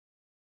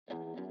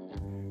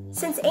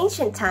Since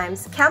ancient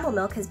times, camel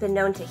milk has been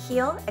known to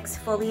heal,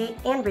 exfoliate,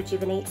 and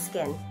rejuvenate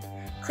skin.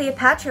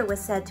 Cleopatra was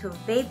said to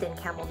have bathed in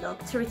camel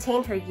milk to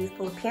retain her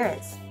youthful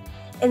appearance.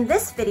 In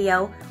this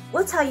video,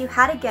 we'll tell you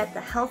how to get the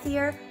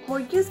healthier,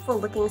 more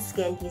youthful-looking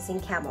skin using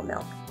camel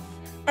milk.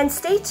 And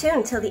stay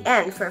tuned till the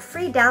end for a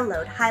free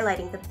download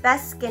highlighting the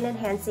best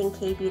skin-enhancing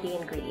K-beauty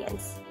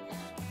ingredients.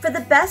 For the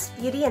best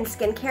beauty and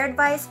skincare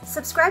advice,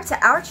 subscribe to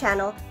our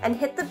channel and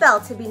hit the bell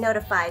to be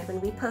notified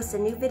when we post a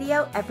new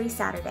video every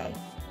Saturday.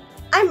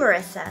 I'm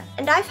Marissa,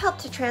 and I've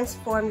helped to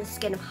transform the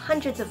skin of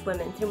hundreds of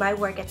women through my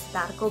work at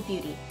Sabbatical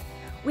Beauty.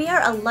 We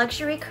are a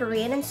luxury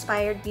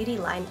Korean-inspired beauty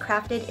line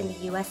crafted in the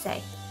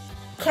USA.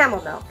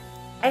 Camel milk.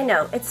 I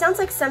know, it sounds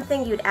like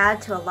something you'd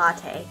add to a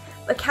latte,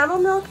 but camel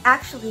milk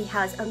actually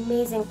has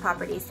amazing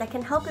properties that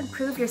can help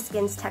improve your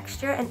skin's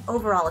texture and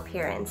overall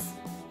appearance.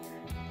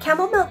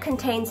 Camel milk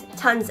contains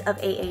tons of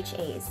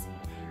AHAs.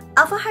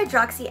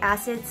 Alpha-hydroxy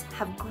acids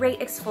have great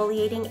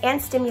exfoliating and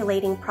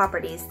stimulating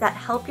properties that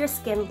help your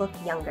skin look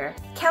younger.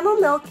 Camel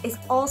milk is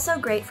also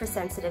great for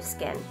sensitive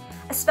skin,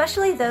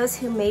 especially those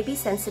who may be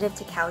sensitive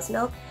to cow's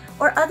milk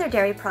or other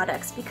dairy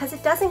products because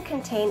it doesn't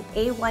contain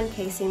A1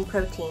 casein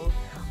protein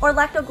or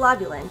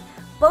lactoglobulin,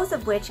 both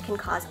of which can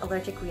cause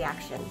allergic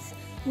reactions.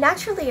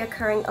 Naturally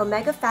occurring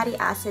omega fatty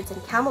acids in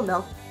camel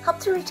milk help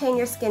to retain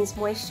your skin's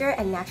moisture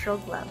and natural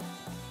glow.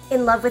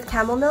 In love with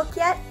camel milk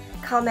yet?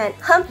 Comment,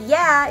 "Hump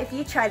yeah," if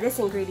you try this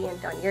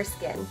ingredient on your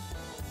skin.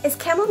 Is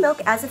camel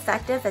milk as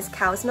effective as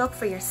cow's milk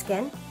for your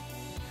skin?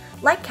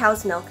 Like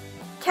cow's milk,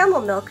 camel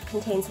milk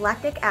contains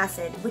lactic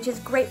acid, which is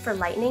great for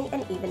lightening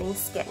and evening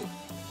skin.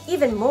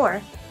 Even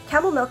more,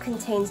 camel milk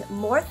contains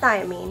more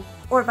thiamine,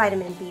 or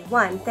vitamin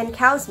B1, than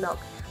cow's milk,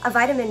 a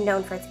vitamin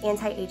known for its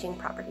anti-aging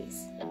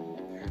properties.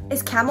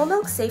 Is camel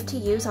milk safe to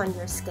use on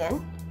your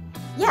skin?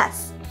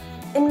 Yes.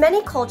 In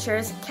many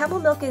cultures, camel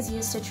milk is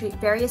used to treat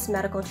various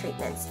medical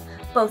treatments,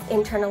 both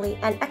internally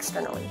and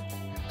externally.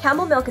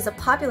 Camel milk is a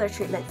popular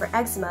treatment for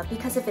eczema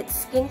because of its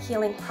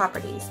skin-healing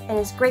properties and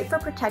is great for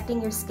protecting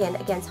your skin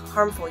against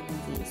harmful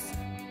UVs.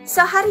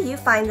 So how do you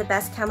find the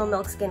best camel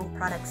milk skin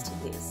products to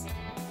use?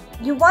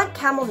 You want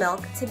camel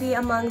milk to be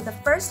among the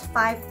first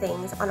 5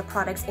 things on a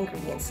product's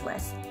ingredients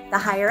list. The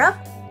higher up,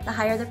 the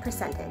higher the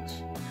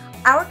percentage.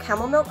 Our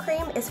camel milk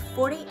cream is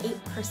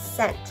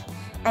 48%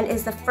 and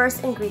is the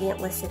first ingredient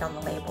listed on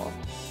the label.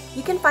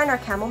 You can find our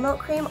camel milk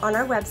cream on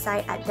our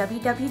website at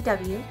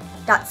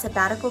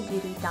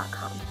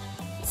www.sabbaticalbeauty.com.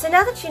 So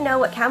now that you know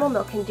what camel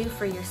milk can do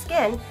for your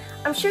skin,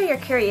 I'm sure you're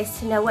curious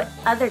to know what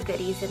other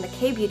goodies in the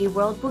K-beauty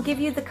world will give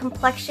you the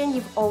complexion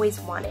you've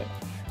always wanted.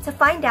 To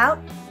find out,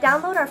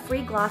 download our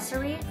free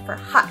glossary for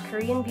hot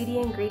Korean beauty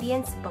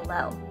ingredients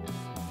below.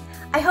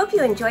 I hope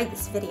you enjoyed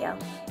this video.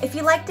 If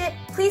you liked it,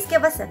 please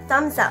give us a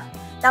thumbs up.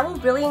 That will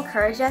really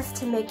encourage us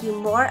to make you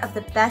more of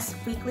the best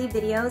weekly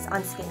videos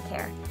on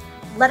skincare.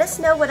 Let us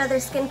know what other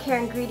skincare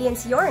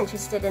ingredients you're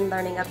interested in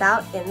learning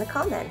about in the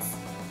comments.